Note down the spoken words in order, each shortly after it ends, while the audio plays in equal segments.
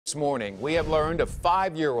This morning, we have learned a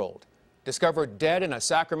 5-year-old discovered dead in a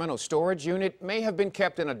Sacramento storage unit may have been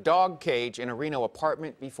kept in a dog cage in a Reno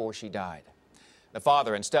apartment before she died. The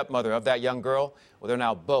father and stepmother of that young girl, well, they're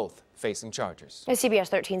now both facing charges. CBS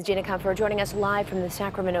 13's Dina Comfort joining us live from the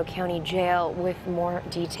Sacramento County Jail with more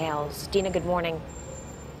details. Dina, good morning.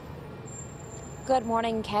 Good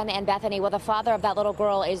morning, Ken and Bethany. Well, the father of that little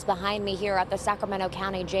girl is behind me here at the Sacramento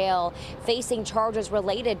County Jail, facing charges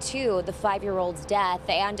related to the 5-year-old's death.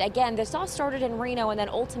 And again, this all started in Reno and then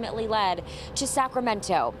ultimately led to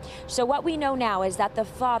Sacramento. So what we know now is that the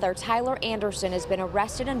father, Tyler Anderson, has been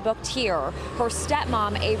arrested and booked here. Her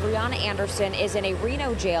stepmom, Avriana Anderson, is in a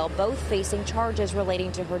Reno jail, both facing charges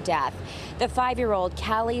relating to her death. The 5-year-old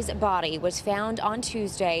Callie's body was found on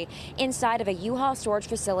Tuesday inside of a U-Haul storage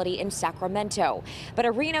facility in Sacramento. But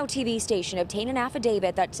a Reno TV station obtained an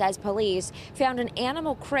affidavit that says police found an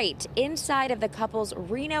animal crate inside of the couple's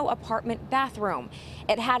Reno apartment bathroom.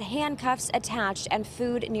 It had handcuffs attached and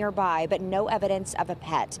food nearby, but no evidence of a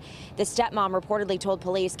pet. The stepmom reportedly told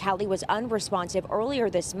police Callie was unresponsive earlier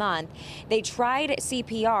this month. They tried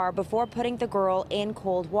CPR before putting the girl in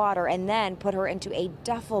cold water and then put her into a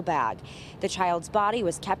duffel bag. The child's body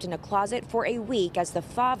was kept in a closet for a week as the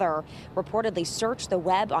father reportedly searched the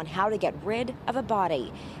web on how to get rid of a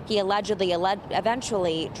body. He allegedly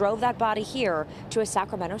eventually drove that body here to a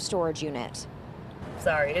Sacramento storage unit.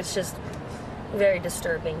 Sorry, it's just very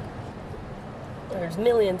disturbing. There's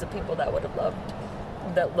millions of people that would have loved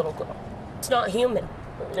that little girl. It's not human.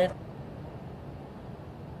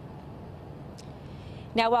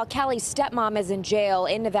 Now, while Callie's stepmom is in jail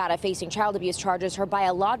in Nevada facing child abuse charges, her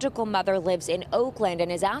biological mother lives in Oakland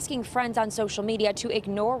and is asking friends on social media to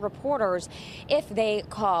ignore reporters if they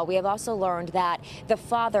call. We have also learned that the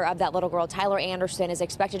father of that little girl, Tyler Anderson, is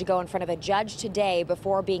expected to go in front of a judge today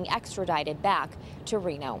before being extradited back to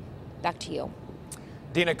Reno. Back to you.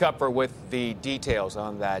 Dina Kupfer with the details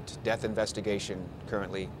on that death investigation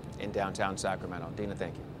currently in downtown Sacramento. Dina,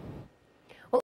 thank you.